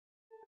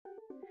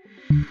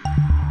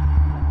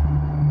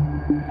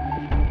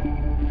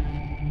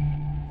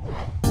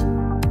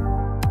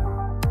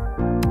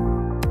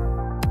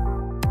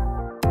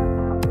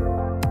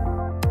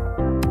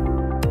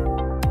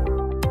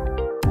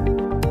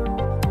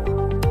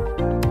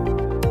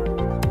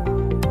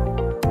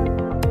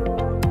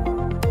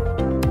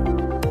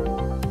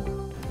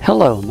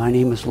Hello, my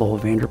name is Lowell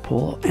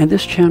Vanderpool, and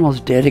this channel is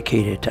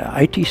dedicated to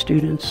IT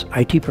students,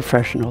 IT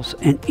professionals,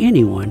 and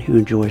anyone who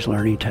enjoys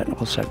learning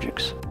technical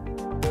subjects.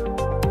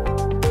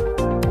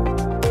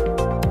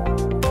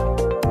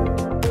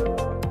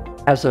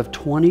 As of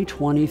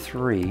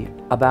 2023,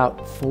 about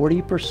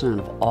 40%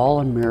 of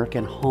all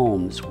American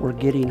homes were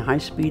getting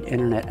high-speed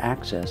internet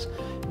access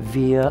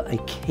via a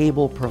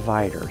cable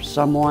provider,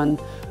 someone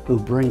who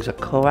brings a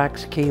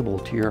coax cable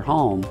to your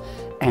home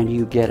and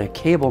you get a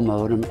cable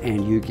modem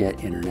and you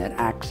get internet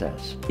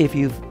access. If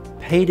you've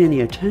paid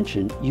any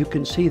attention, you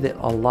can see that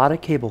a lot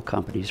of cable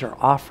companies are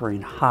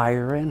offering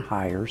higher and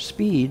higher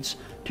speeds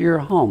to your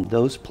home.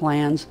 Those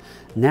plans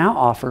now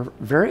offer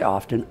very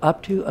often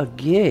up to a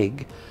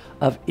gig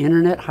of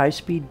internet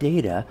high-speed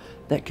data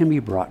that can be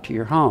brought to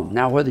your home.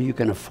 Now, whether you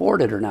can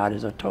afford it or not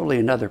is totally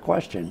another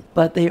question,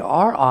 but they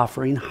are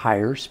offering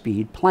higher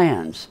speed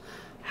plans.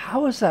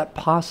 How is that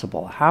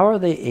possible? How are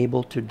they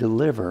able to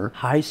deliver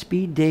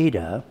high-speed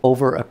data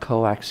over a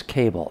coax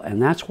cable?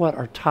 And that's what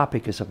our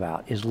topic is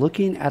about, is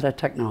looking at a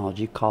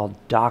technology called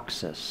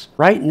DOCSIS.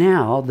 Right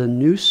now, the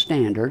new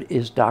standard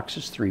is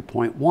DOCSIS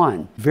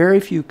 3.1. Very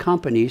few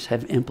companies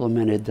have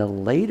implemented the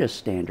latest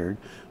standard,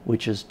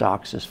 which is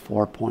DOCSIS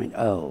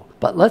 4.0.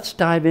 But let's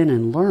dive in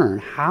and learn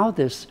how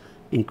this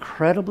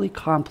incredibly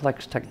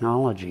complex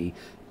technology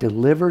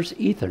delivers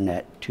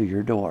Ethernet to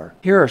your door.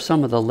 Here are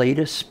some of the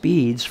latest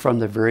speeds from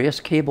the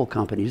various cable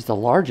companies, the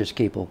largest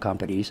cable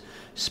companies.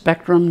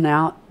 Spectrum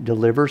now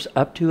delivers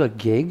up to a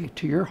gig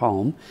to your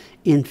home.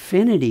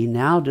 Infinity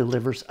now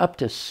delivers up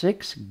to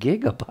 6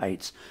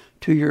 gigabytes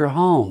to your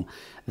home.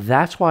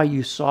 That's why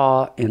you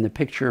saw in the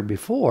picture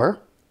before,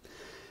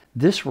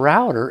 this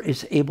router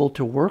is able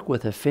to work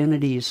with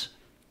Infinity's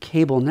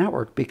cable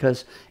network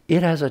because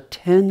it has a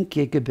 10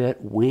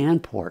 gigabit WAN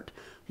port,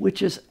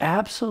 which is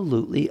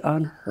absolutely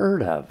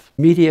unheard of.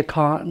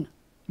 MediaCon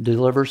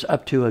delivers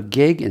up to a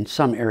gig in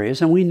some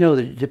areas, and we know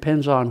that it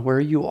depends on where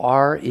you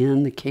are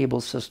in the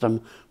cable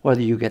system,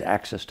 whether you get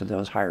access to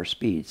those higher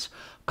speeds.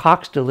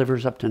 Cox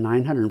delivers up to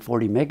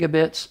 940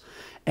 megabits,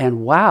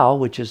 and WOW,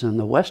 which is in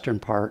the western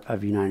part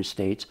of the United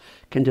States,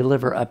 can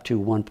deliver up to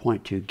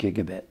 1.2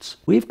 gigabits.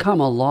 We've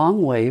come a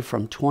long way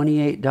from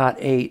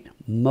 28.8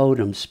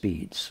 modem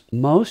speeds.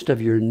 Most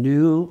of your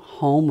new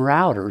home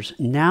routers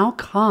now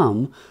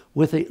come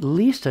with at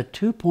least a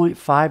 2.5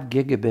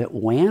 gigabit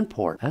WAN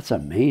port. That's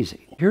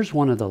amazing. Here's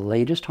one of the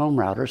latest home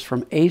routers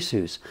from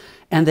ASUS,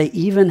 and they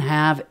even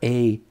have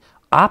a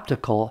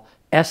optical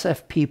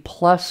SFP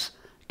Plus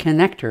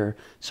connector,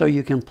 so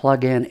you can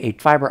plug in a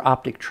fiber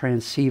optic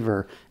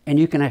transceiver and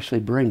you can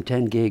actually bring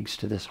 10 gigs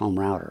to this home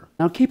router.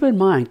 Now keep in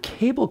mind,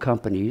 cable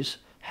companies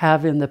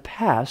have in the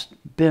past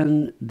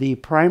been the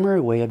primary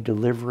way of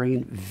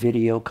delivering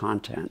video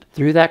content.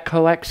 Through that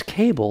coax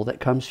cable that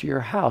comes to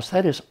your house,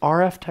 that is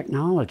RF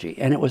technology,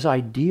 and it was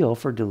ideal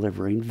for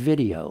delivering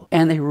video.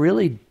 And they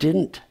really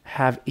didn't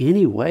have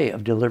any way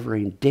of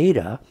delivering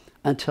data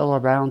until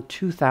around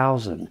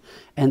 2000,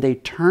 and they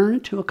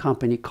turned to a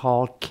company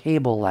called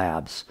Cable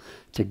Labs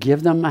to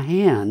give them a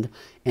hand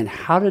in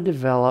how to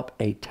develop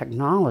a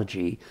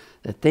technology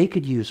that they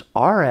could use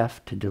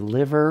RF to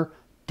deliver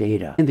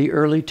data. In the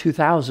early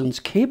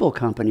 2000s, cable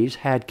companies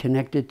had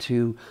connected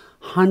to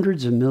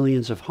hundreds of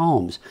millions of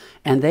homes,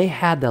 and they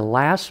had the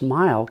last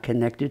mile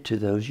connected to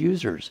those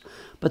users.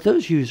 But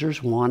those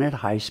users wanted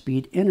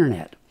high-speed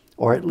internet,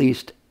 or at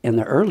least in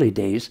the early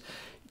days,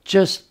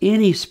 just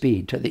any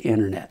speed to the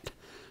internet.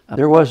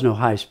 There was no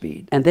high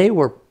speed, and they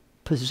were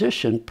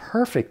positioned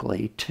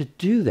perfectly to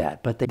do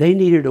that, but they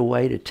needed a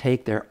way to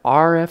take their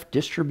RF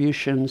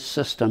distribution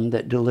system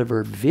that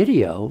delivered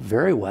video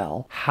very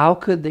well. How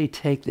could they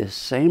take this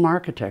same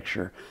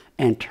architecture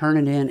and turn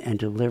it in and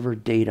deliver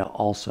data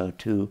also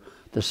to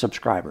the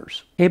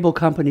subscribers? Cable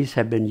companies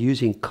have been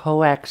using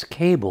coax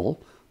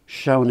cable,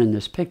 shown in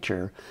this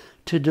picture,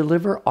 to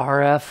deliver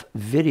RF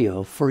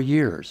video for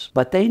years.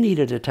 But they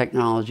needed a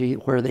technology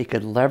where they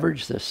could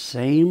leverage the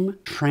same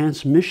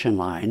transmission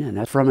line,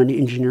 and from an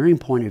engineering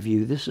point of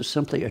view, this is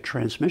simply a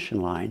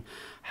transmission line.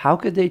 How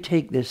could they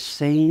take this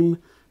same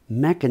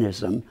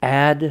mechanism,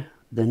 add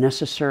the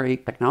necessary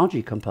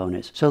technology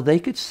components, so they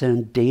could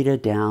send data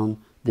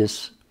down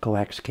this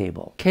coax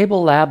cable?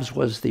 Cable Labs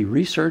was the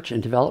research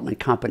and development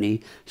company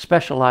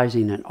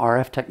specializing in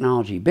RF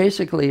technology.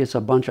 Basically, it's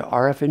a bunch of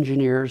RF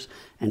engineers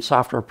and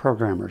software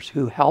programmers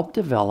who helped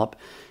develop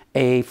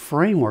a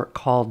framework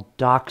called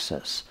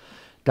DOCSIS.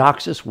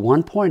 DOCSIS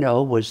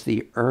 1.0 was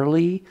the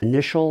early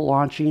initial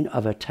launching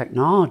of a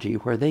technology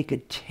where they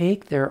could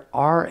take their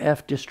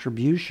RF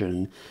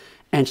distribution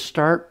and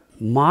start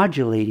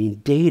modulating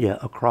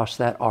data across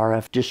that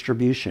RF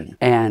distribution.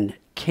 And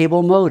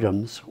cable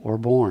modems were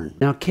born.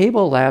 Now,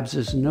 Cable Labs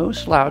is no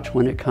slouch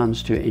when it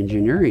comes to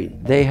engineering.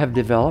 They have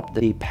developed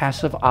the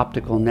passive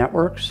optical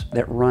networks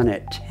that run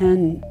at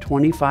 10,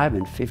 25,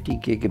 and 50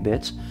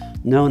 gigabits,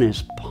 known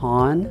as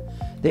PON.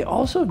 They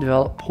also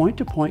develop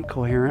point-to-point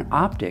coherent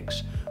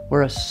optics,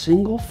 where a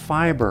single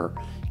fiber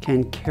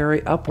can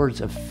carry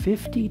upwards of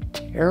 50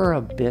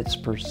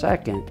 terabits per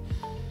second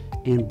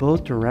in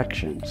both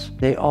directions.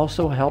 They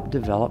also help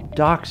develop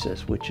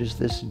DOCSIS, which is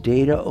this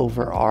data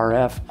over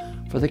RF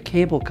for the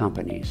cable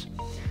companies.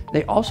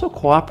 They also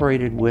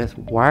cooperated with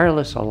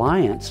Wireless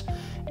Alliance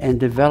and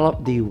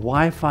developed the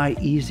Wi-Fi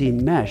Easy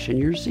Mesh. And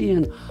you're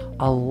seeing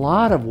a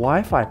lot of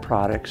Wi-Fi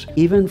products,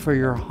 even for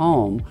your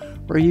home,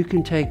 where you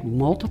can take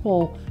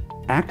multiple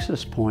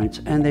access points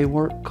and they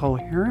work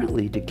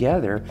coherently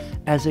together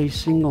as a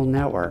single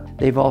network.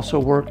 They've also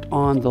worked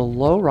on the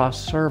LoRa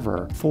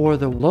server for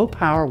the low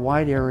power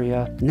wide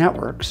area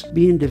networks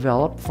being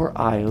developed for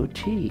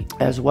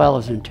IoT, as well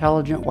as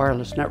intelligent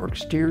wireless network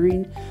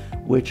steering,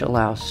 which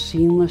allows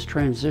seamless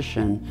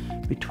transition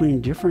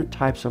between different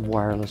types of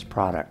wireless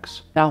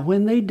products. Now,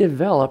 when they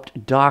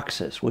developed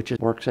DOCSIS, which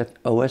works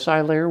at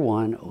OSI Layer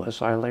 1,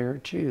 OSI Layer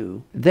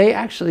 2, they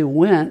actually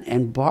went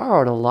and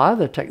borrowed a lot of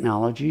the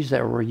technologies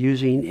that we're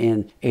using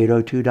in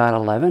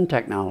 802.11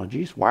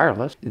 technologies,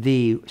 wireless,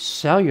 the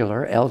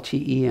cellular,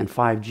 LTE, and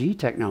 5G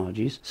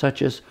technologies,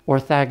 such as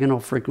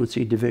orthogonal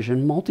frequency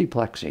division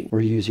multiplexing.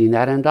 We're using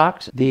that in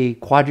DOCSIS. The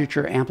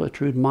quadrature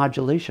amplitude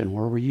modulation,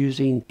 where we're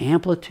using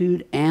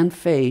amplitude and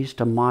phase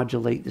to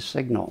modulate the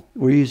signal.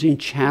 We're using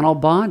channel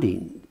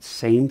bonding,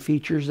 same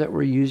features that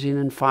we're using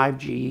in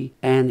 5G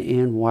and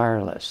in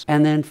wireless.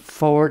 And then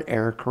forward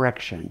error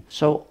correction.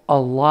 So a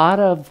lot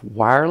of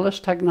wireless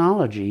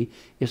technology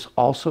is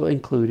also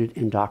included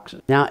in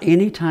DOCSIS. Now,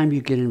 anytime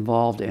you get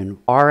involved in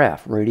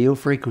RF, radio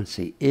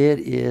frequency, it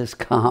is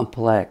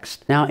complex.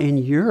 Now, in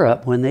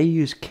Europe, when they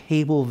use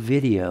cable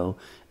video,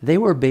 they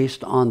were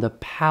based on the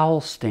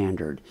PAL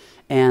standard,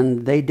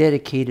 and they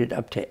dedicated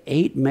up to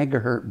 8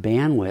 megahertz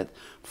bandwidth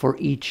for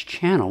each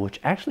channel, which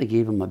actually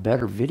gave them a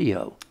better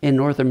video. In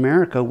North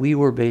America, we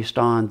were based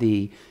on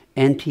the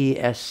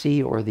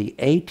NTSC or the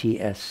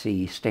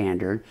ATSC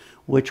standard,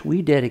 which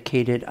we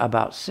dedicated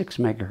about 6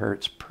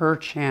 megahertz per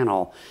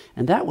channel,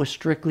 and that was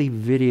strictly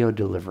video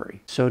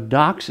delivery. So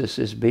DOCSIS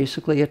is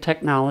basically a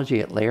technology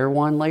at layer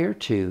 1, layer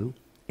 2.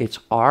 It's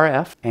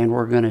RF, and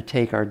we're going to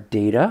take our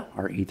data,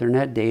 our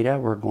Ethernet data,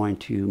 we're going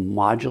to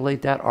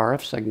modulate that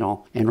RF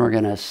signal, and we're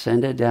going to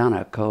send it down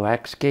a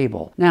coax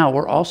cable. Now,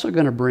 we're also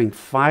going to bring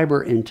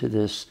fiber into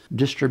this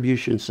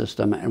distribution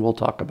system, and we'll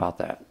talk about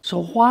that.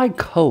 So why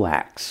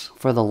coax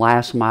for the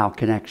last mile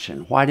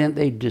connection? Why didn't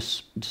they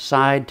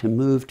decide to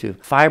move to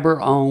fiber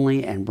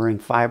only and bring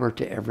fiber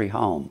to every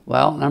home?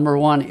 Well, number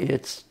one,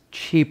 it's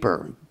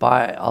cheaper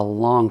by a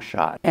long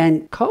shot.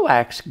 And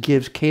coax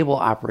gives cable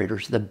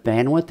operators the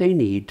bandwidth they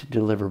need to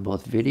deliver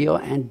both video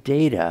and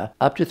data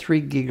up to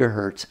 3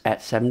 gigahertz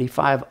at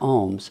 75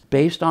 ohms.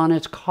 Based on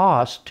its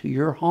cost to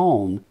your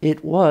home,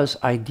 it was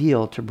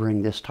ideal to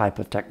bring this type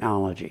of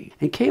technology.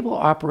 And cable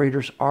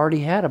operators already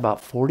had about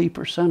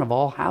 40% of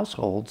all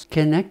households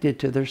connected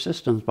to their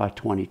systems by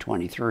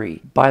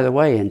 2023. By the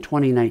way, in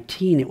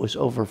 2019, it was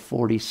over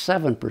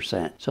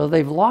 47%. So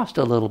they've lost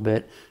a little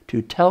bit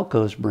to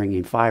telcos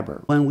bringing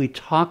fiber. When we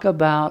talk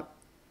about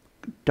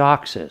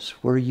DOCSIS,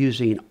 we're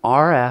using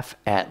RF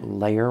at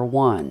layer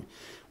 1.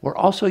 We're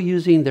also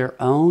using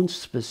their own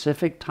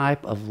specific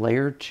type of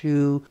layer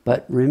 2,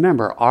 but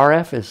remember,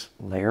 RF is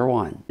layer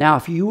 1. Now,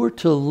 if you were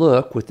to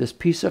look with this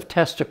piece of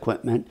test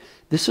equipment,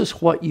 this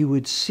is what you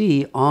would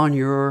see on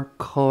your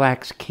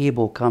coax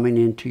cable coming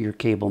into your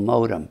cable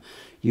modem.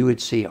 You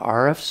would see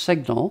RF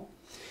signal,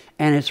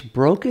 and it's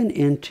broken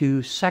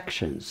into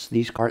sections.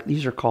 These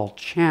are called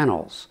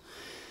channels.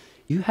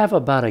 You have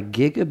about a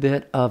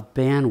gigabit of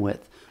bandwidth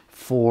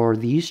for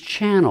these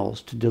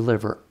channels to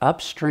deliver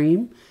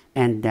upstream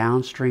and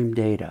downstream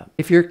data.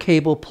 If your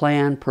cable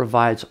plan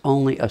provides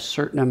only a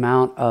certain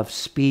amount of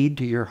speed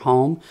to your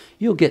home,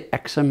 you'll get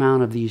X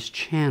amount of these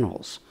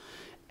channels.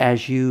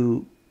 As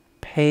you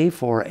pay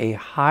for a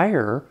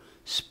higher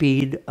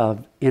speed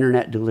of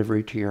internet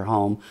delivery to your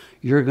home,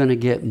 you're going to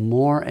get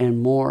more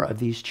and more of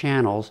these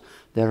channels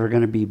that are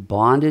going to be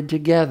bonded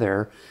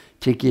together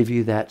to give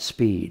you that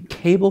speed.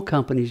 Cable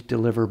companies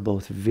deliver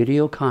both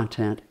video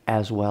content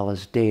as well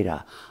as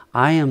data.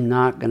 I am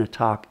not going to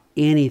talk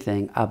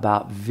anything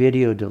about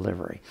video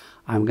delivery.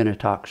 I'm going to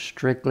talk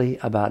strictly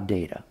about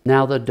data.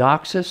 Now, the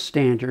DOCSIS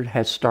standard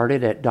has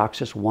started at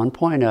DOCSIS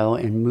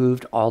 1.0 and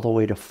moved all the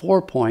way to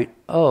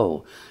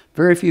 4.0.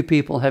 Very few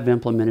people have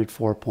implemented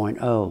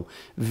 4.0.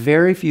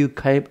 Very few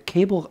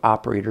cable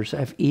operators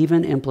have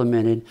even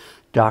implemented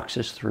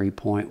DOCSIS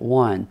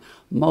 3.1.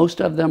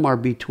 Most of them are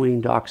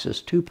between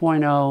DOCSIS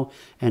 2.0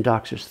 and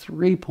DOCSIS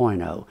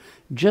 3.0.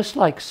 Just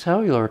like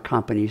cellular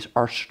companies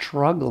are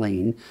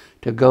struggling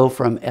to go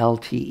from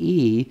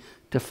LTE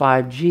to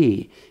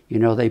 5G. You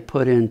know, they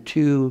put in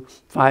 2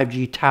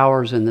 5G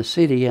towers in the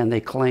city and they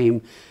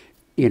claim,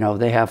 you know,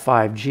 they have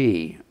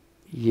 5G.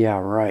 Yeah,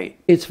 right.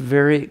 It's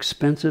very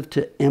expensive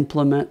to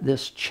implement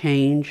this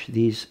change,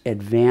 these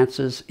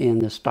advances in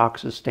this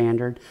DOCSIS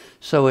standard,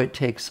 so it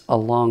takes a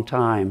long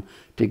time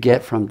to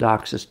get from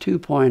DOCSIS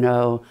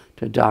 2.0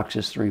 to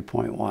DOCSIS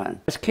 3.1.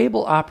 As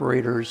cable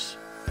operators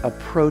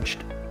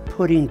approached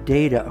putting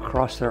data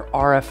across their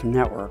RF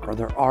network or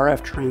their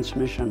RF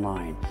transmission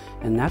line,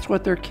 and that's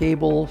what their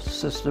cable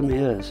system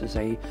is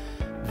a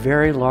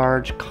very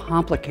large,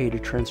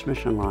 complicated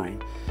transmission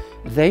line.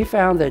 They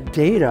found that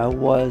data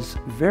was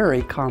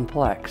very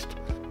complex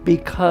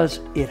because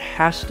it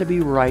has to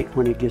be right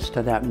when it gets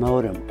to that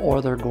modem,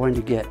 or they're going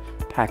to get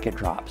packet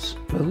drops.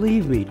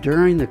 Believe me,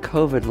 during the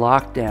COVID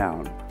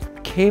lockdown,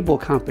 cable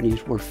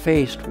companies were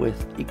faced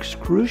with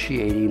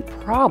excruciating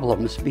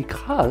problems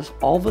because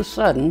all of a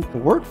sudden the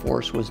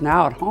workforce was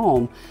now at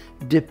home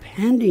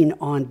depending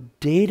on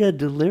data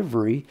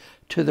delivery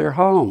to their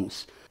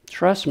homes.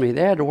 Trust me,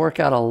 they had to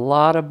work out a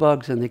lot of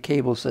bugs in the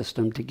cable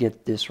system to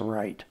get this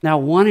right. Now,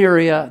 one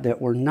area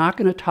that we're not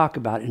going to talk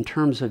about in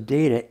terms of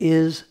data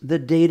is the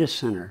data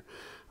center.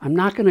 I'm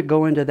not going to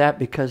go into that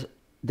because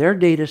their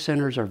data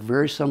centers are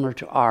very similar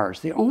to ours.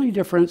 The only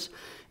difference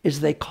is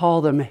they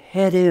call them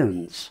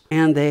head-ins,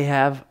 and they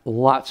have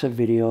lots of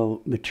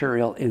video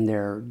material in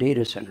their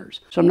data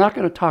centers. So I'm not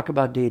going to talk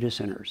about data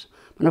centers.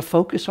 I'm going to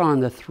focus on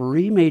the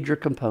three major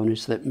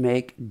components that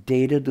make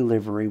data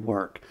delivery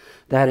work.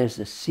 That is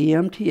the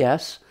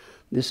CMTS.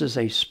 This is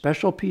a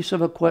special piece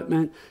of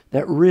equipment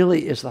that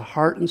really is the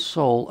heart and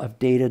soul of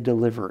data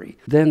delivery.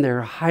 Then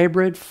their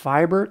hybrid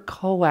fiber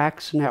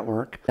coax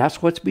network.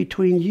 That's what's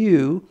between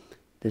you,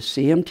 the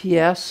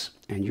CMTS,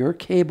 and your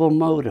cable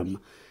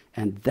modem.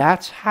 And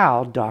that's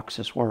how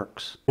DOCSIS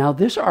works. Now,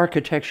 this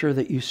architecture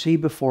that you see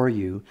before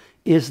you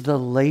is the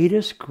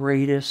latest,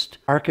 greatest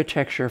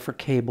architecture for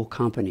cable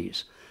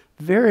companies.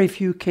 Very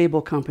few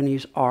cable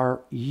companies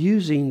are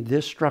using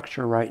this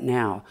structure right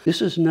now.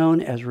 This is known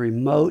as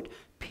remote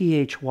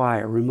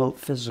PHY, or remote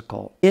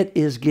physical. It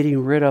is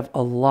getting rid of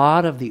a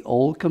lot of the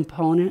old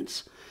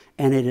components,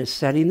 and it is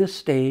setting the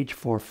stage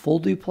for full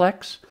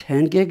duplex,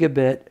 10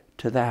 gigabit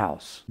to the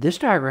house. This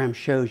diagram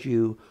shows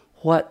you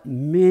what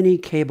many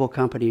cable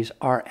companies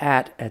are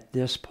at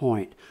this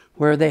point,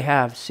 where they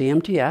have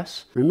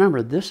CMTS.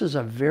 Remember, this is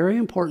a very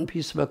important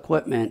piece of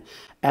equipment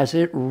as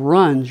it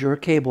runs your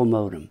cable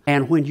modem.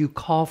 And when you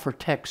call for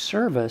tech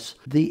service,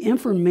 the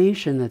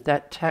information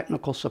that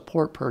technical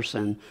support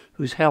person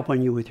who's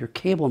helping you with your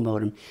cable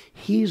modem,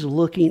 he's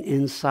looking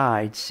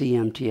inside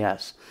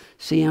CMTS.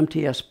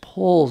 CMTS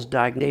pulls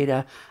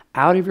data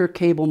out of your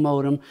cable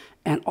modem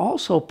and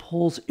also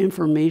pulls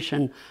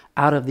information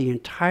out of the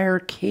entire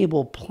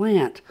cable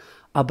plant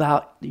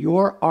about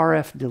your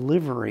RF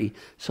delivery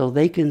so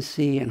they can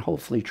see and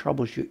hopefully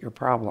troubleshoot your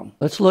problem.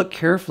 Let's look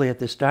carefully at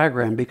this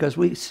diagram because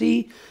we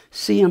see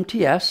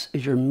CMTS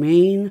is your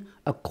main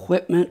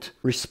equipment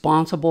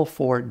responsible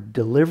for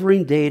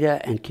delivering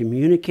data and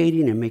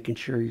communicating and making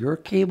sure your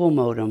cable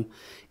modem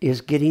is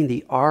getting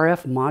the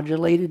RF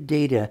modulated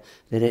data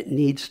that it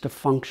needs to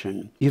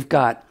function. You've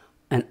got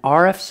an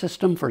RF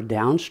system for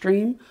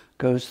downstream,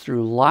 goes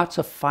through lots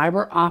of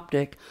fiber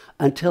optic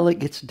until it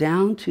gets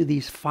down to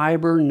these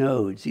fiber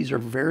nodes. These are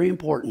very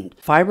important.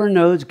 Fiber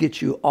nodes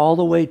get you all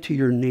the way to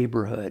your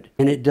neighborhood,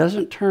 and it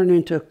doesn't turn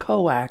into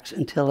coax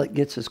until it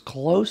gets as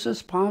close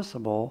as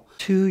possible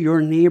to your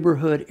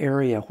neighborhood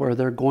area, where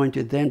they're going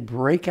to then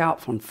break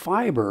out from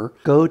fiber,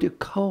 go to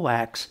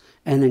coax,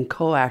 and then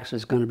coax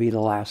is going to be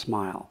the last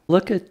mile.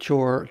 Look at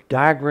your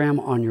diagram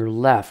on your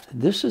left.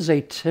 This is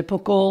a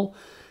typical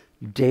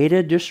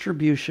data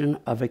distribution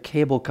of a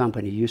cable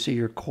company. You see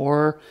your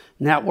core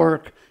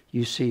network,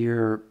 you see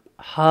your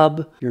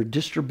hub, your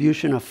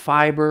distribution of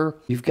fiber.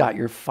 You've got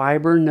your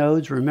fiber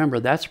nodes. Remember,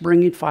 that's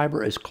bringing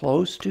fiber as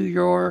close to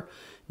your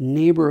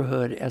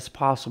neighborhood as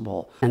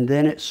possible. And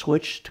then it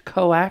switched to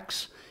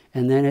coax,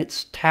 and then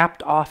it's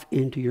tapped off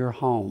into your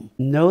home.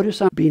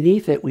 Notice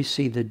beneath it, we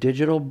see the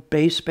digital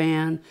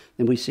baseband,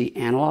 then we see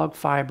analog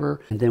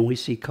fiber, and then we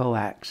see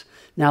coax.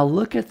 Now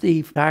look at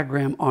the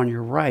diagram on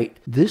your right.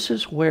 This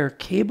is where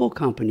cable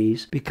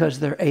companies, because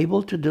they're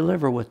able to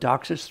deliver with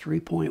DOCSIS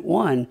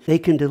 3.1, they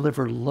can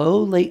deliver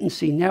low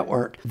latency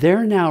network.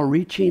 They're now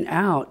reaching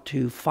out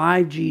to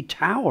 5G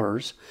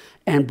towers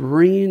and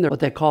bringing what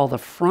they call the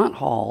front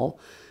haul,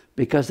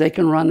 because they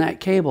can run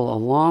that cable a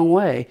long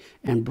way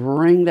and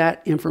bring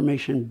that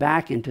information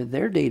back into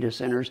their data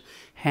centers,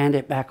 hand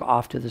it back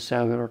off to the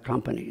cellular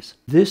companies.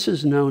 This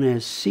is known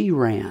as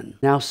CRAN.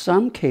 Now,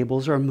 some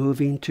cables are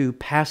moving to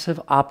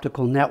passive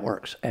optical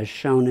networks, as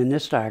shown in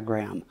this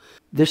diagram.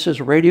 This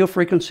is radio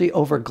frequency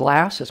over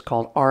glass. It's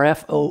called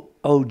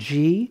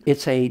RFOG.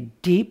 It's a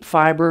deep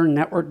fiber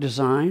network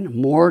design,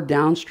 more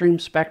downstream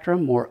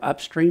spectrum, more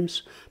upstream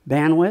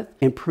bandwidth,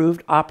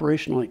 improved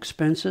operational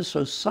expenses.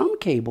 So some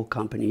cable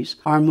companies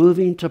are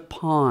moving to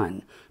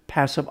PON,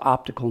 passive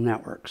optical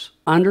networks.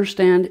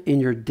 Understand, in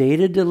your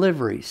data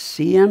delivery,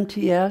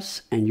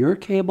 CMTS and your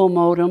cable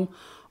modem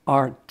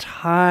are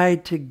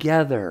tied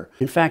together.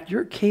 In fact,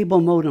 your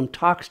cable modem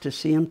talks to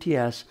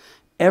CMTS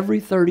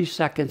every 30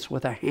 seconds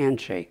with a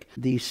handshake.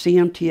 The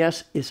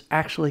CMTS is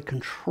actually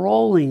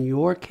controlling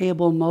your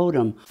cable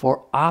modem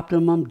for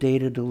optimum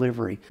data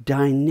delivery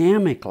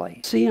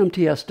dynamically.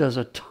 CMTS does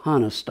a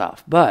ton of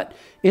stuff, but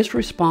it's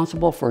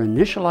responsible for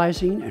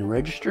initializing and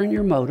registering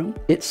your modem.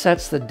 It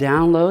sets the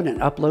download and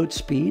upload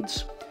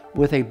speeds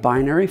with a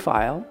binary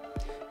file.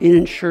 It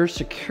ensures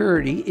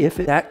security if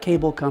that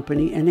cable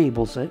company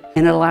enables it,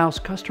 and it allows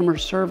customer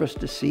service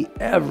to see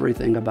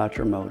everything about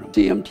your modem.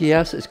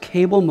 CMTS is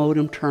Cable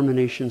Modem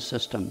Termination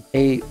System.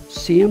 A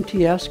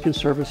CMTS can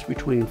service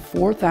between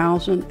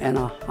 4,000 and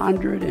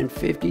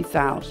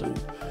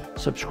 150,000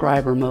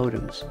 subscriber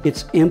modems.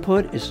 Its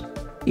input is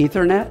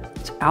Ethernet,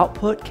 its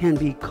output can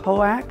be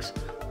coax,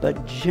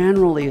 but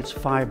generally it's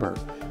fiber.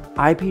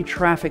 IP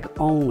traffic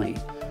only.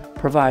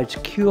 Provides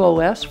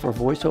QoS for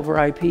voice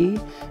over IP,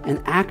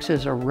 and acts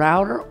as a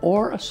router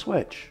or a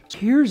switch.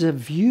 Here's a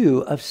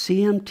view of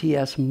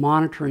CMTS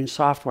monitoring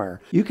software.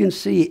 You can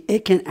see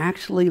it can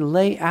actually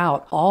lay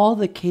out all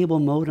the cable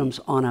modems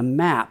on a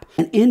map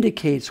and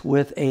indicates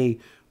with a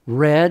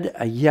red,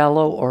 a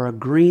yellow, or a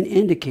green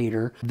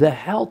indicator the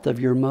health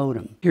of your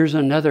modem. Here's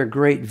another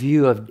great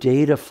view of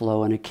data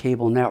flow in a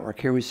cable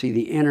network. Here we see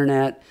the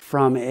internet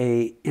from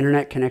an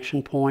internet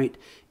connection point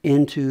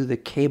into the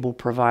cable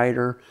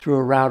provider, through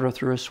a router,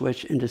 through a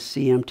switch, into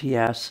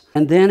CMTS.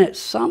 And then at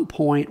some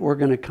point, we're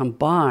going to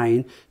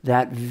combine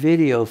that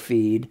video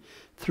feed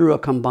through a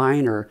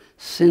combiner,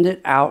 send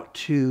it out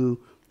to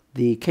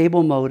the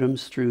cable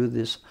modems through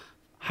this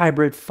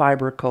hybrid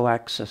fiber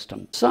coax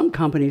system. Some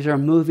companies are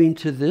moving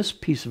to this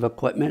piece of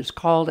equipment. It's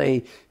called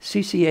a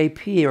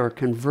CCAP, or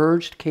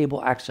Converged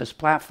Cable Access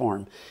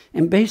Platform.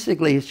 And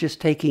basically, it's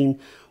just taking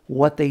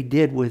what they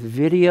did with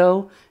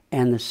video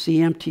and the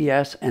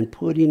CMTS and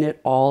putting it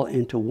all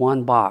into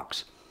one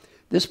box.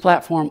 This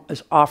platform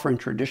is offering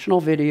traditional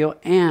video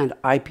and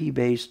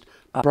IP-based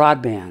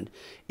broadband.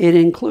 It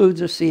includes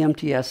a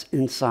CMTS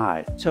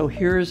inside. So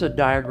here's a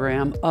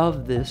diagram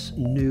of this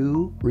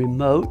new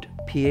remote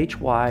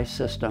PHY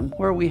system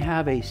where we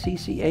have a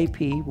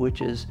CCAP,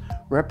 which is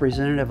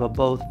representative of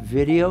both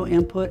video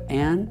input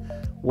and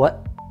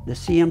what the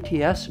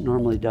CMTS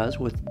normally does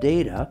with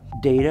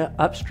data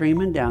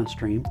upstream and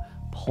downstream,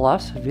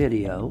 plus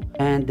video,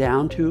 and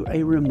down to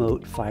a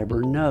remote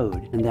fiber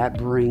node. And that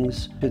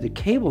brings to the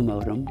cable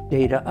modem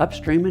data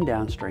upstream and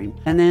downstream,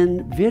 and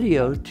then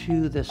video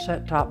to the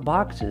set-top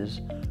boxes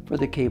for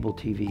the cable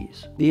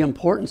TVs. The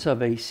importance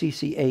of a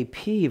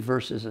CCAP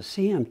versus a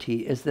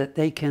CMT is that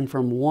they can,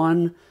 from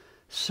one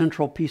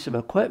central piece of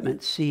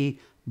equipment,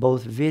 see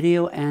both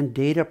video and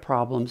data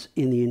problems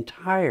in the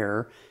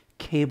entire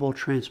cable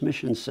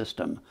transmission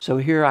system. So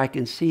here I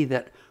can see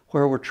that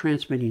where we're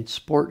transmitting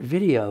sport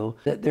video,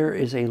 that there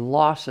is a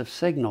loss of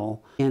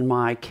signal in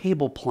my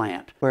cable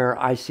plant,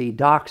 where I see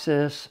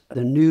DOCSIS,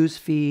 the news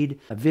feed,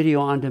 a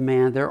video on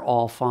demand, they're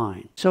all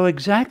fine. So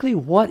exactly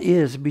what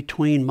is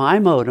between my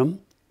modem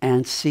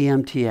and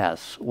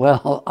CMTS?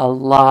 Well, a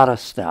lot of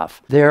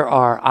stuff. There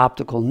are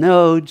optical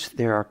nodes,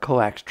 there are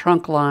coax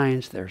trunk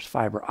lines, there's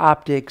fiber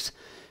optics,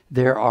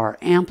 there are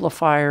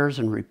amplifiers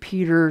and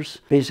repeaters.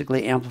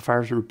 Basically,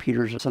 amplifiers and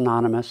repeaters are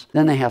synonymous.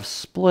 Then they have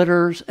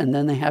splitters, and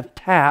then they have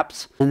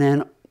taps, and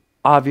then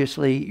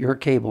obviously your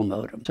cable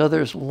modem. So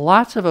there's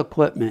lots of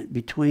equipment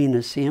between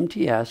the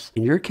CMTS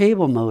and your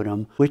cable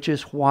modem, which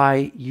is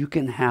why you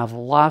can have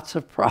lots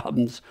of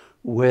problems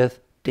with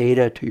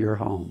data to your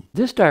home.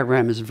 This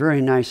diagram is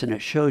very nice, and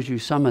it shows you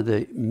some of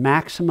the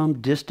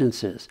maximum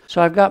distances.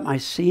 So I've got my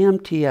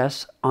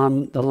CMTS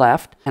on the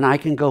left, and I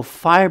can go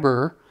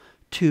fiber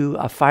to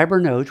a fiber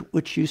node,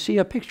 which you see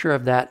a picture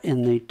of that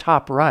in the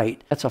top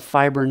right. That's a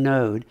fiber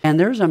node. And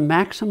there's a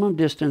maximum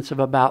distance of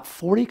about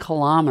 40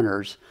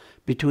 kilometers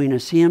between a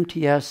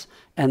CMTS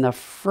and the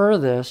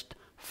furthest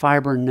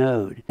fiber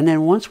node. And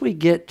then once we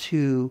get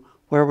to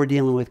where we're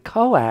dealing with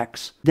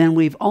coax, then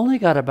we've only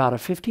got about a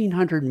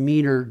 1,500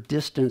 meter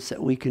distance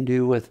that we can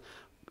do with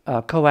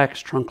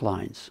coax trunk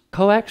lines.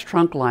 Coax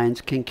trunk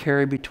lines can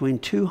carry between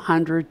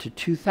 200 to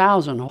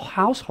 2,000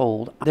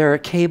 household. They're a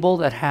cable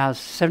that has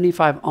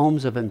 75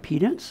 ohms of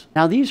impedance.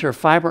 Now these are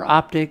fiber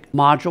optic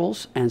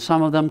modules, and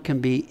some of them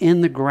can be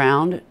in the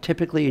ground,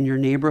 typically in your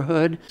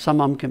neighborhood.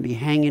 Some of them can be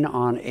hanging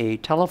on a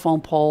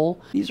telephone pole.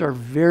 These are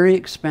very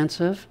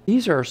expensive.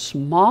 These are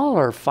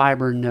smaller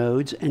fiber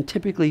nodes, and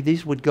typically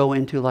these would go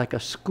into like a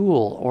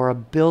school or a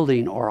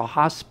building or a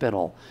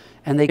hospital.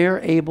 And they are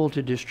able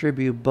to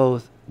distribute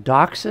both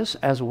DOCSIS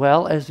as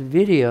well as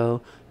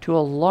video to a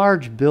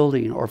large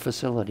building or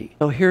facility.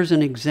 So here's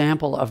an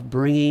example of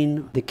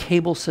bringing the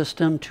cable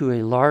system to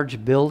a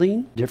large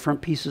building,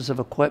 different pieces of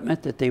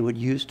equipment that they would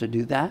use to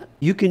do that.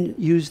 You can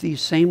use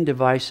these same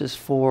devices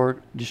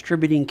for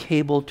distributing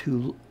cable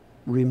to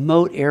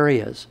remote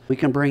areas. We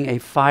can bring a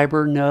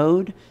fiber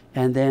node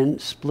and then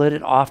split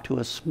it off to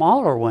a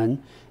smaller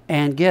one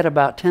and get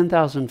about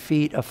 10,000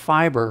 feet of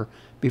fiber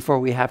before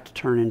we have to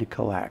turn into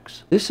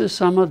coax. This is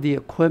some of the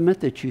equipment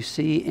that you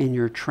see in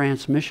your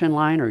transmission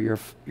line or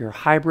your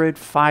hybrid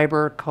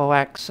fiber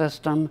coax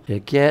system to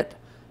get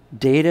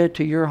data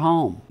to your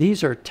home.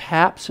 These are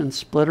taps and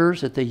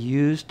splitters that they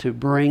use to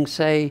bring,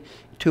 say,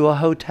 to a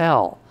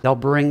hotel. They'll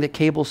bring the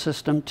cable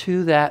system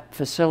to that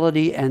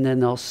facility and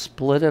then they'll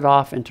split it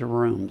off into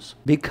rooms.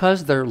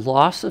 Because there's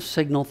loss of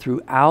signal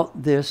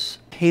throughout this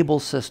cable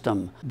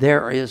system,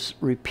 there is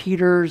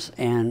repeaters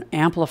and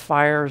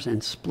amplifiers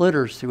and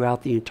splitters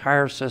throughout the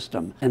entire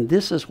system. And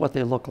this is what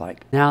they look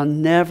like. Now,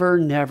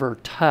 never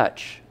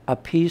touch a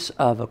piece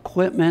of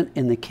equipment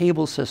in the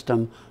cable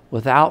system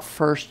without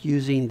first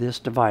using this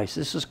device.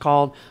 This is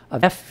called a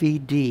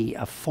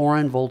FVD, a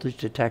foreign voltage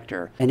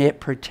detector, and it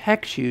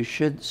protects you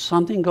should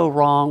something go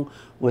wrong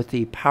with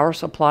the power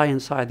supply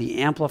inside the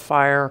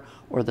amplifier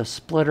or the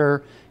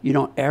splitter. You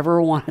don't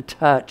ever want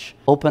to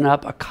open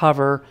up a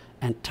cover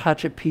and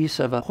touch a piece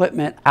of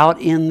equipment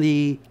out in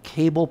the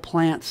cable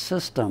plant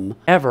system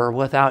ever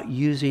without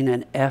using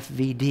an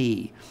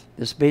FVD.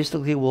 This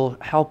basically will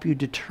help you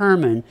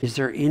determine, is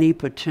there any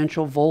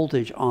potential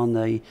voltage on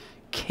the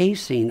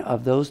casing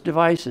of those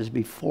devices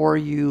before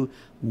you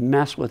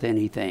mess with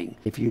anything.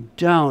 If you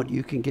don't,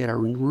 you can get a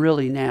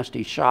really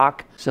nasty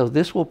shock. So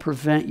this will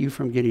prevent you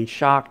from getting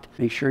shocked.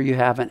 Make sure you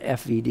have an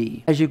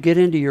FVD. As you get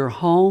into your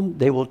home,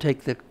 they will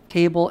take the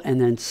cable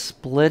and then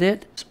split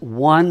it.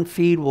 One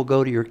feed will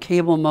go to your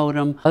cable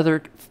modem.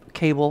 Other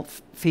cable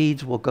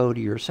feeds will go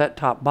to your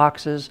set-top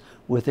boxes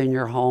within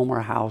your home or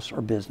house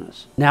or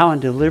business. Now, in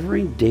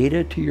delivering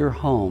data to your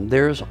home,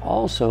 there's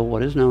also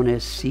what is known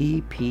as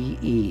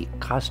CPE,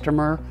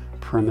 Customer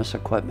Premise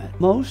Equipment.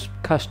 Most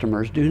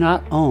customers do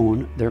not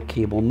own their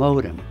cable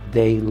modem.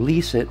 They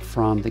lease it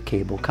from the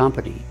cable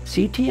company.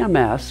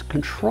 CTMS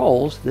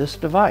controls this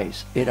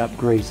device. It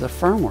upgrades the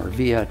firmware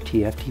via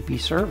TFTP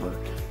server.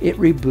 It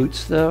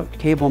reboots the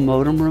cable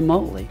modem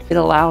remotely. It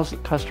allows the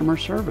customer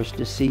service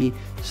to see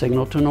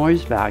signal to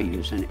noise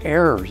values and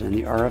errors in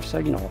the RF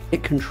signal.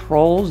 It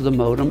controls the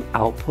modem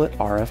output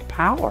RF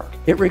power.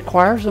 It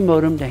requires the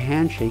modem to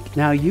handshake.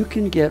 Now you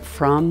can get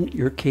from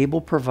your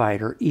cable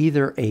provider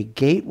either a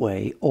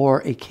gateway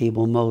or a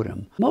cable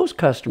modem. Most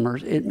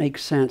customers, it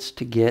makes sense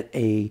to get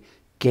a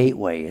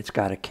gateway. It's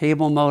got a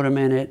cable modem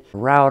in it, a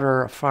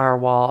router, a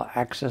firewall,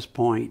 access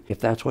point, if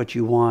that's what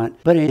you want.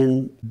 But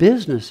in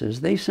businesses,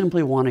 they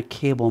simply want a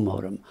cable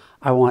modem.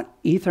 I want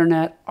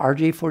Ethernet,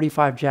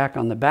 RJ45 jack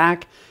on the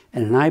back,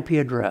 and an IP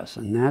address,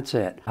 and that's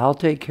it. I'll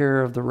take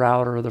care of the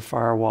router, the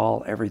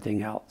firewall,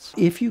 everything else.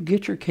 If you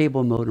get your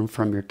cable modem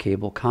from your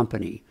cable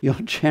company, you'll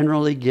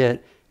generally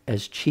get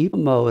as cheap a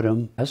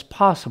modem as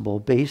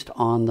possible based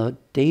on the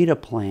data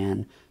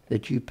plan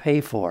that you pay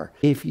for.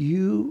 If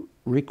you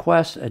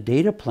request a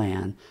data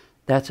plan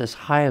that's as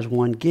high as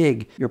 1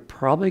 gig, you're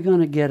probably going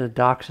to get a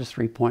DOCSIS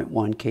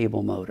 3.1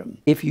 cable modem.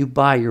 If you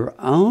buy your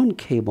own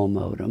cable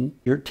modem,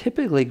 you're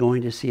typically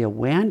going to see a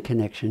WAN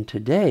connection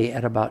today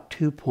at about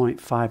 2.5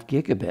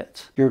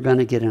 gigabits. You're going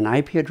to get an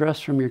IP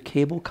address from your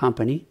cable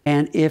company,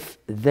 and if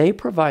they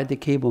provide the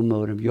cable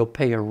modem, you'll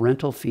pay a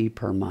rental fee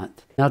per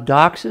month. Now,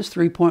 DOCSIS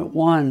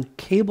 3.1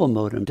 cable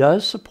modem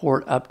does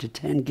support up to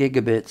 10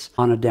 gigabits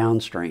on a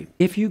downstream.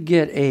 If you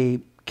get a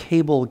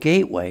cable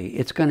gateway,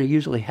 it's going to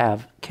usually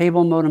have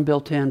cable modem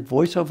built in,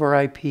 voice over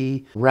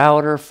IP,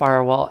 router,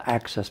 firewall,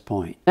 access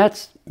point.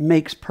 That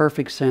makes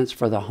perfect sense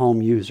for the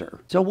home user.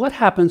 So what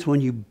happens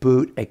when you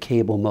boot a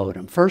cable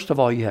modem? First of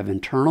all, you have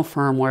internal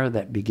firmware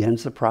that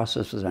begins the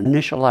process of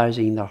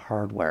initializing the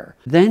hardware.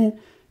 Then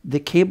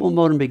the cable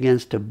modem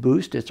begins to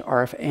boost its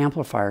RF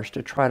amplifiers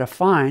to try to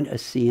find a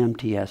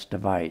CMTS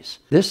device.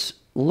 This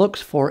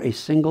looks for a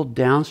single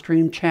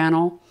downstream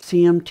channel.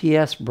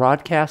 CMTS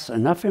broadcasts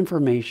enough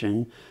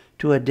information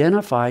to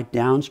identify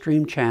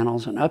downstream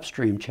channels and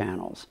upstream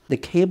channels. The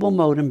cable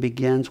modem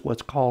begins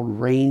what's called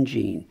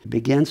ranging. It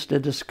begins to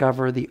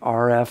discover the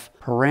RF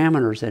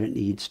parameters that it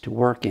needs to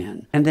work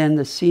in. And then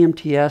the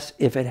CMTS,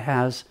 if it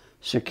has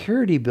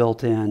security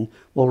built in,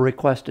 will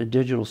request a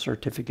digital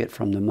certificate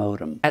from the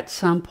modem. At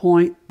some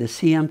point, the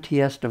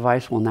CMTS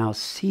device will now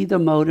see the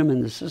modem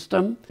in the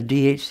system. The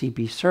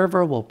DHCP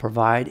server will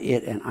provide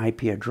it an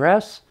IP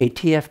address. A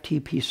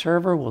TFTP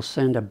server will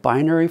send a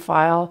binary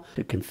file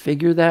to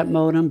configure that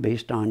modem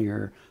based on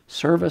your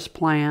service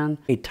plan.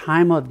 A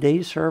time of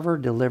day server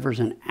delivers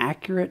an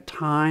accurate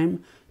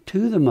time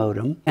to the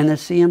modem, and the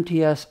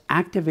CMTS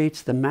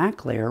activates the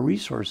MAC layer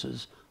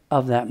resources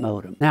of that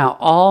modem. Now,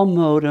 all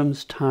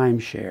modems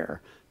timeshare.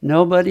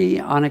 Nobody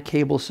on a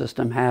cable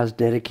system has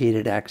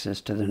dedicated access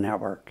to the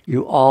network.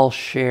 You all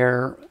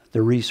share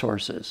the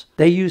resources.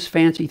 They use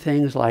fancy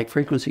things like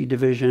frequency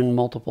division,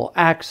 multiple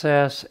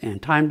access,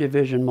 and time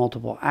division,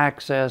 multiple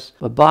access.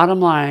 But bottom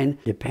line,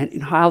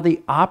 depending on how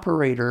the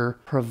operator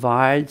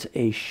provides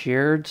a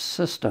shared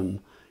system,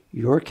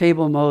 your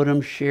cable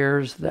modem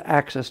shares the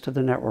access to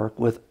the network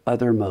with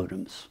other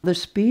modems. The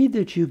speed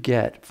that you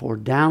get for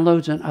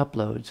downloads and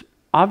uploads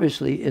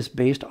obviously is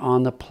based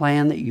on the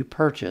plan that you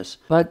purchase.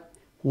 But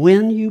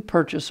when you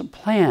purchase a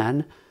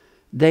plan,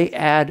 They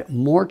add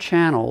more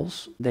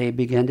channels. They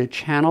begin to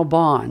channel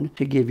bond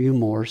to give you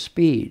more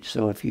speed.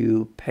 So if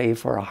you pay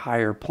for a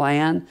higher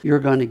plan, you're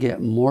going to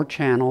get more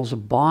channels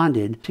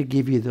bonded to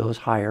give you those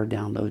higher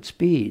download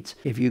speeds.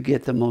 If you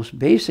get the most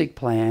basic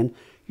plan,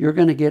 you're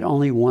going to get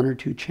only 1 or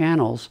 2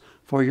 channels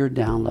for your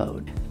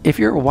download. If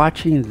you're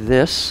watching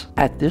this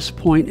at this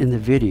point in the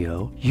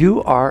video,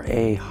 you are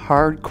a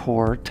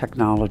hardcore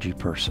technology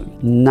person.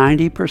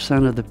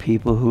 90% of the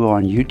people who are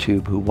on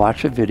YouTube who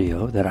watch a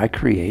video that I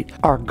create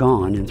are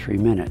gone in 3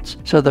 minutes.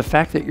 So the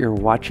fact that you're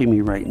watching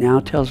me right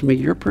now tells me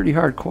you're pretty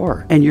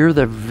hardcore. And you're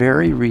the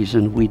very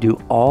reason we do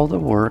all the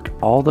work,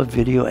 all the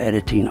video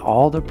editing,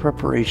 all the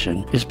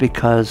preparation is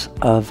because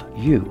of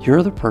you.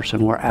 You're the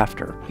person we're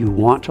after. You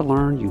want to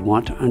learn, you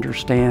want to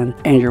understand,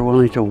 and you're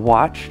willing to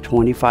watch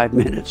 25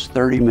 minutes,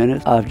 30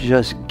 minutes of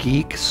just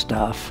geek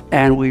stuff,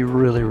 and we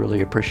really, really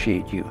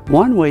appreciate you.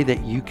 One way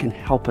that you can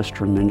help us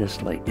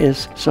tremendously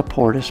is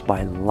support us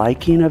by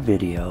liking a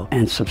video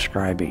and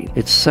subscribing.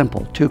 It's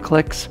simple, 2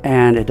 clicks,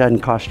 and it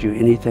doesn't cost you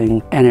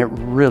anything, and it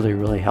really,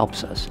 really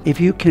helps us. If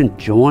you can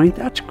join,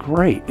 that's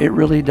great. It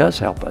really does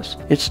help us.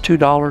 It's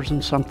 $2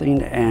 and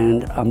something,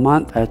 and a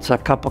month, it's a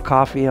cup of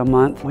coffee a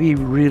month. We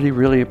really,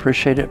 really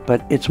appreciate it,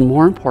 but it's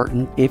more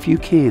important if you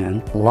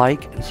can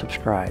like and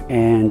subscribe,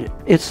 and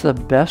it's the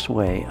best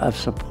way of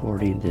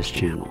supporting this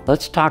channel.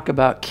 Let's talk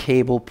about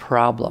cable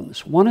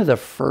problems. One of the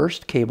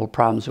first cable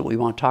problems that we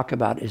want to talk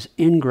about is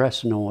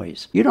ingress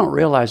noise. You don't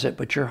realize it,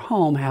 but your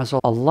home has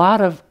a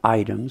lot of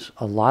items,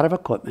 a lot of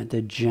equipment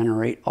that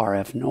generate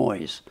RF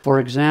noise. For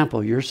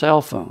example, your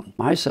cell phone.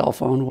 My cell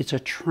phone, it's a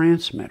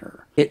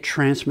transmitter. It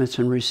transmits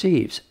and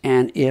receives.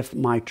 And if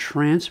my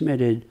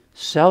transmitted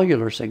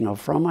cellular signal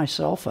from my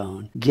cell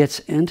phone gets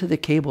into the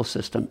cable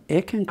system,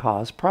 it can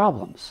cause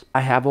problems.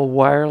 I have a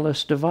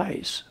wireless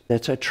device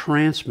that's a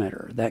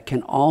transmitter that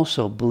can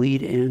also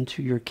bleed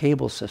into your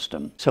cable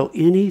system. So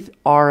any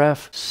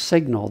RF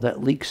signal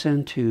that leaks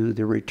into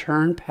the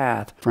return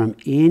path from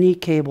any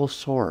cable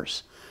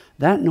source,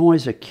 that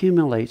noise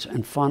accumulates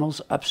and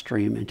funnels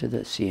upstream into the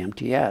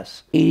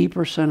CMTS.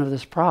 80% of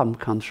this problem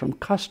comes from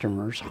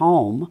customers'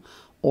 home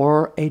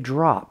or a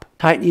drop.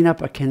 Tightening up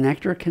a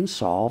connector can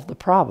solve the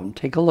problem.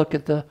 Take a look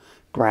at the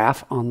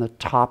graph on the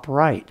top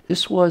right.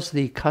 This was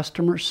the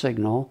customer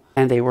signal,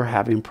 and they were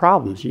having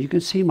problems. You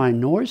can see my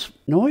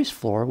noise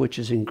floor, which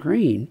is in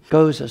green,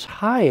 goes as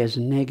high as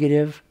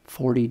negative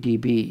 40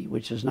 dB,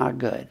 which is not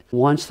good.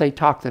 Once they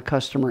talk the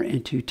customer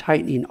into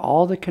tightening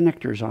all the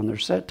connectors on their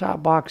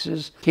set-top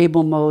boxes,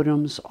 cable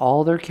modems,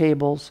 all their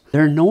cables,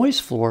 their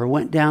noise floor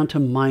went down to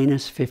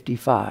minus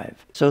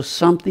 55. So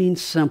something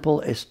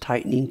simple as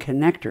tightening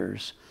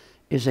connectors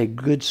is a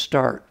good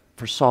start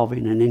for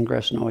solving an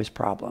ingress noise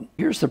problem.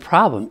 Here's the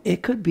problem.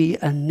 It could be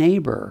a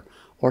neighbor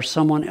or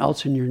someone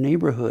else in your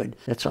neighborhood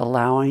that's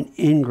allowing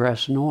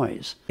ingress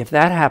noise. If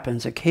that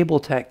happens, a cable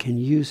tech can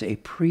use a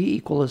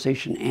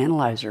pre-equalization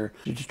analyzer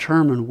to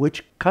determine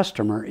which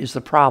customer is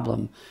the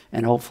problem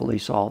and hopefully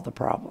solve the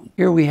problem.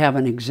 Here we have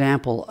an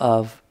example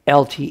of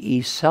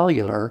LTE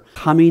cellular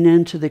coming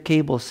into the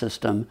cable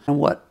system, and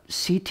what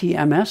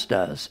CTMS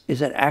does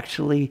is it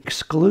actually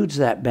excludes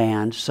that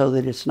band so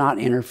that it's not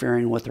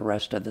interfering with the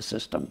rest of the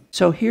system.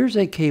 So here's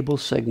a cable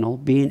signal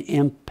being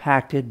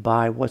impacted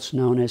by what's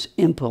known as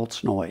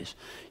impulse noise.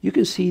 You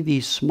can see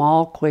these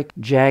small, quick,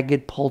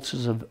 jagged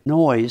pulses of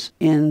noise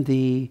in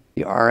the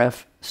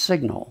RF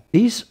signal.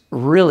 These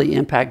really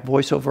impact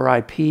voice over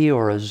IP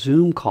or a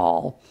Zoom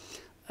call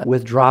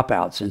with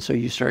dropouts, and so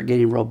you start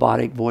getting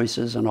robotic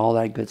voices and all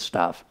that good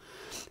stuff.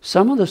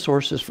 Some of the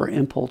sources for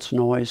impulse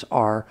noise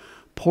are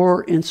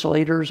poor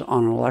insulators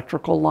on an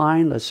electrical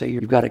line. Let's say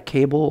you've got a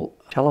cable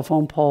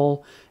telephone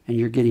pole and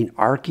you're getting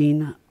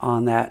arcing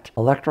on that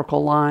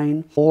electrical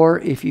line, or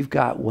if you've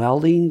got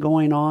welding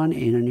going on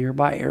in a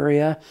nearby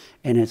area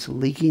and it's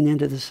leaking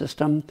into the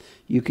system,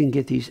 you can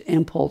get these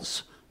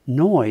impulse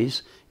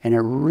noise, and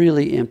it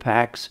really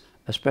impacts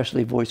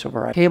especially voice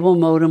over IP. Cable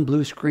modem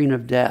blue screen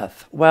of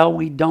death. Well,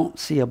 we don't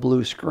see a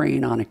blue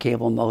screen on a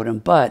cable modem,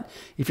 but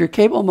if your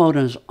cable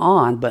modem is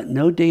on but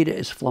no data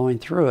is flowing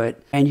through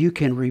it and you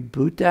can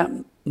reboot that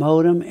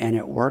modem and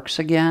it works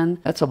again,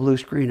 that's a blue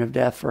screen of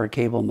death for a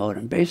cable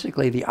modem.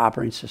 Basically, the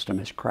operating system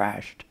has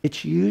crashed.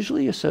 It's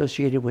usually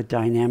associated with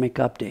dynamic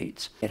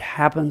updates. It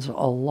happens a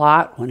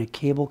lot when a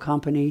cable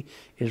company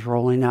is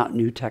rolling out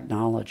new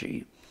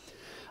technology.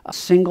 A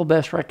single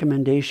best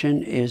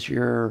recommendation is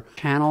your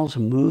channels,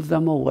 move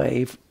them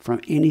away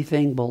from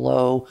anything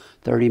below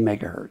 30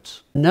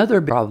 megahertz. Another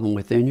problem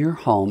within your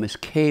home is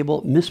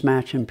cable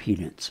mismatch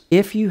impedance.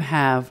 If you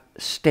have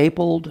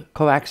stapled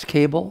coax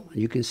cable,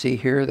 you can see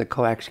here the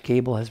coax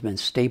cable has been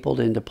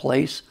stapled into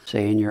place,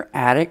 say in your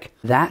attic,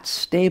 that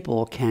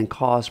staple can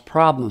cause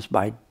problems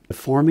by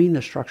deforming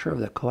the structure of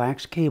the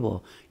coax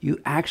cable. You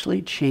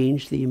actually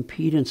change the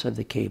impedance of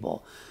the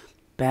cable.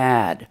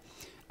 Bad.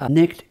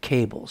 Nicked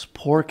cables,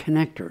 poor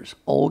connectors,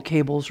 old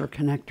cables or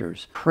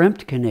connectors,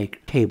 crimped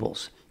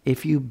cables.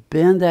 If you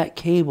bend that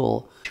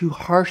cable too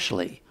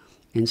harshly,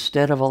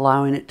 instead of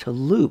allowing it to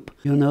loop,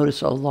 you'll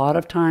notice a lot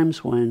of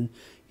times when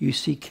you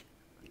see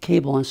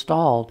cable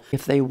installed,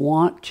 if they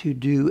want to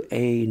do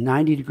a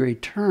 90-degree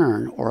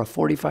turn or a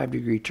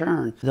 45-degree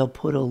turn, they'll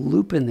put a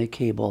loop in the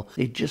cable.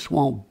 They just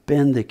won't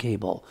bend the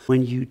cable.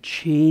 When you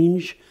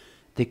change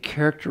the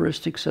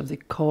characteristics of the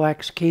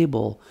coax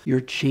cable, you're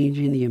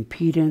changing the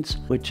impedance,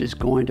 which is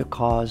going to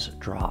cause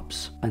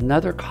drops.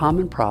 Another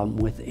common problem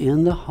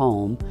within the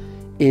home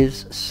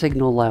is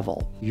signal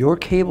level. Your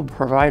cable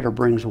provider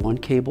brings one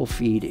cable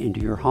feed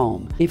into your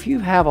home. If you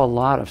have a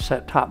lot of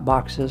set-top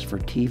boxes for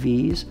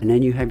TVs and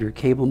then you have your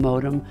cable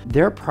modem,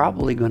 they're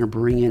probably going to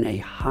bring in a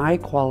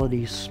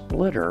high-quality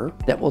splitter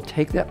that will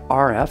take that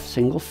RF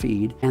single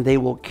feed, and they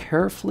will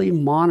carefully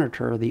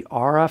monitor the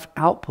RF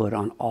output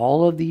on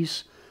all of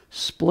these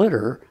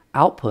splitter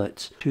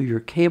outputs to your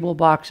cable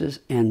boxes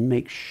and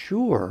make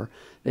sure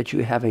that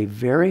you have a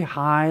very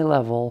high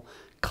level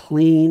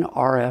clean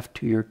RF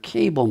to your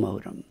cable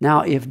modem.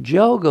 Now, if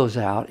Joe goes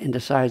out and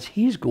decides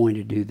he's going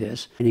to do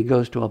this and he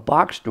goes to a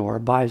box store,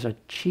 buys a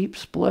cheap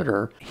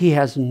splitter, he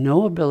has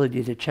no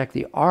ability to check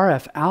the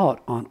RF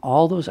out on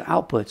all those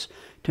outputs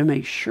to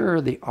make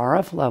sure the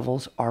RF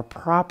levels are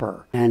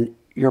proper. And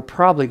you're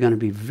probably going to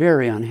be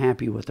very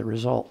unhappy with the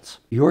results.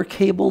 Your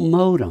cable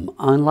modem,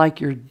 unlike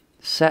your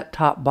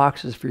set-top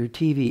boxes for your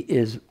TV,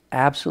 is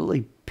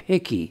absolutely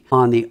picky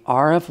on the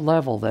RF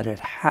level that it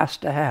has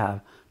to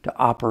have to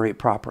operate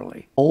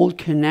properly. Old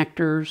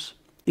connectors,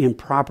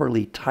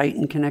 improperly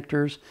tightened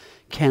connectors,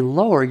 can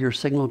lower your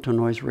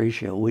signal-to-noise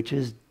ratio, which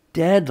is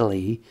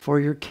deadly for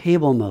your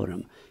cable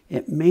modem.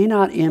 It may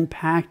not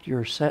impact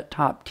your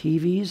set-top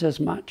TVs as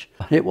much,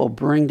 but it will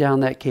bring down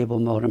that cable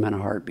modem in a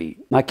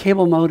heartbeat. My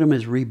cable modem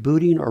is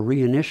rebooting or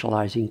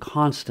reinitializing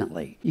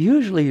constantly.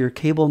 Usually your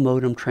cable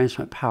modem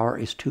transmit power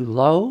is too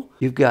low,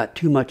 you've got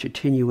too much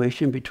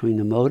attenuation between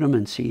the modem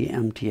and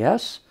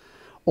CMTS,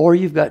 or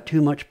you've got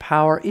too much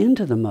power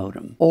into the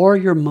modem, or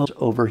your modem's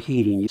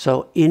overheating.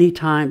 So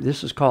anytime,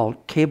 this is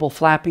called cable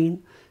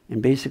flapping,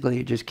 and basically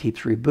it just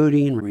keeps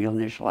rebooting and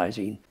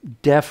reinitializing.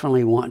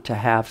 Definitely want to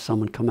have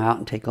someone come out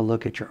and take a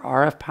look at your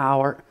RF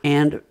power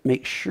and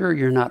make sure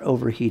you're not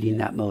overheating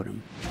that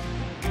modem.